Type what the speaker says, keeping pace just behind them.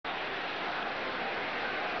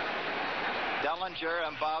Dellinger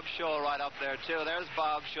and Bob Schul right up there, too. There's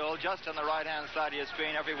Bob Schul just on the right-hand side of your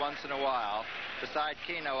screen every once in a while, beside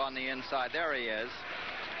Keno on the inside. There he is.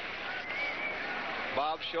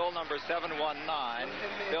 Bob Schul, number 719.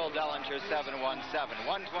 Bill Dellinger, 717.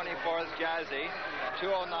 124 is Jazzy.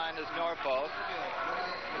 209 is Norfolk.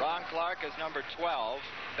 Ron Clark is number 12.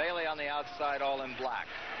 Bailey on the outside, all in black.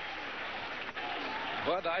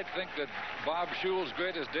 But I think that Bob Schul's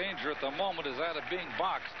greatest danger at the moment is that of being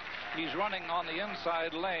boxed. He's running on the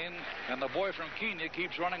inside lane, and the boy from Kenya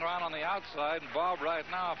keeps running around on the outside. And Bob right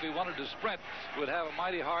now, if he wanted to sprint, would have a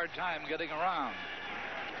mighty hard time getting around.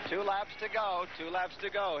 2 laps to go. 2 laps to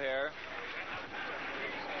go here.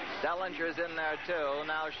 Dellinger's in there, too.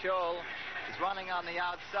 Now Schul is running on the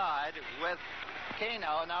outside with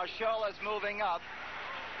Keno. Now Schul is moving up.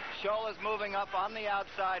 Schul is moving up on the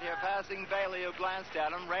outside here, passing Bailey, who glanced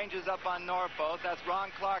at him. Ranges up on Norfolk. That's Ron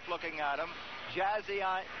Clark looking at him. Jazzy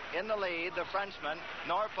in the lead, the Frenchman.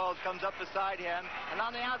 Norfolk comes up beside him. And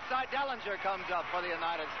on the outside, Dellinger comes up for the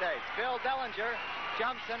United States. Bill Dellinger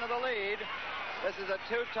jumps into the lead. This is a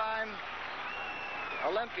 2-time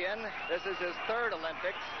Olympian. This is his 3rd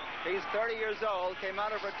Olympics. He's 30 years old, came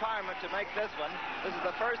out of retirement to make this one. This is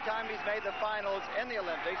the first time he's made the finals in the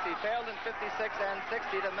Olympics. He failed in 56 and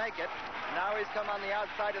 60 to make it. Now he's come on the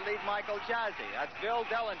outside to lead Michael Jazzy. That's Bill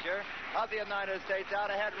Dellinger of the United States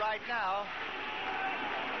out ahead right now.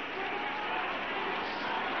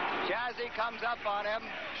 Jazzy comes up on him.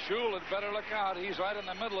 Schul had better look out. He's right in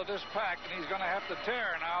the middle of this pack, and he's going to have to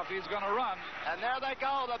tear now if he's going to run. And there they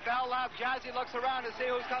go, the bell lap. Jazzy looks around to see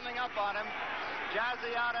who's coming up on him.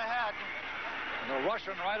 Jazzy out ahead. And the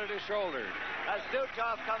Russian right at his shoulder. That's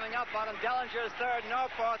Dutov coming up on him. Dellinger is 3rd.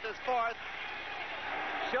 Norfolk is 4th.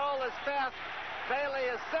 Schul is 5th. Bailey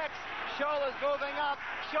is 6th. Schul is moving up.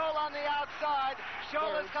 Schul on the outside.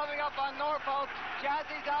 Schul is coming up on Norfolk.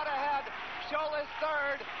 Jazzy's out ahead. Schul is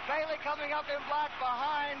 3rd. Bailey coming up in black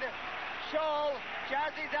behind Schul.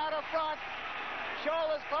 Jazzy's out of front.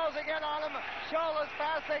 Schul is closing in on him. Schul is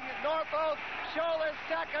passing Norfolk. Schul is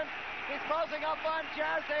 2nd. He's closing up on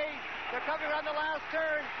Jazzy. They're coming around the last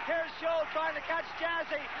turn. Here's Schul trying to catch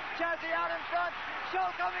Jazzy. Jazzy out in front.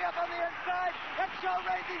 Schul coming up on the inside. And Schul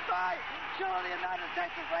racing by. Schul of the United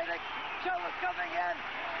States is leading. Schul is coming in.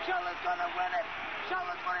 Schul is going to win it. Schul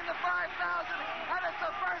is winning the 5,000. And it's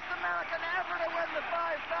the first American ever to win the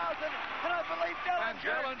 5,000. And I believe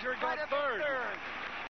Dellinger got 3rd.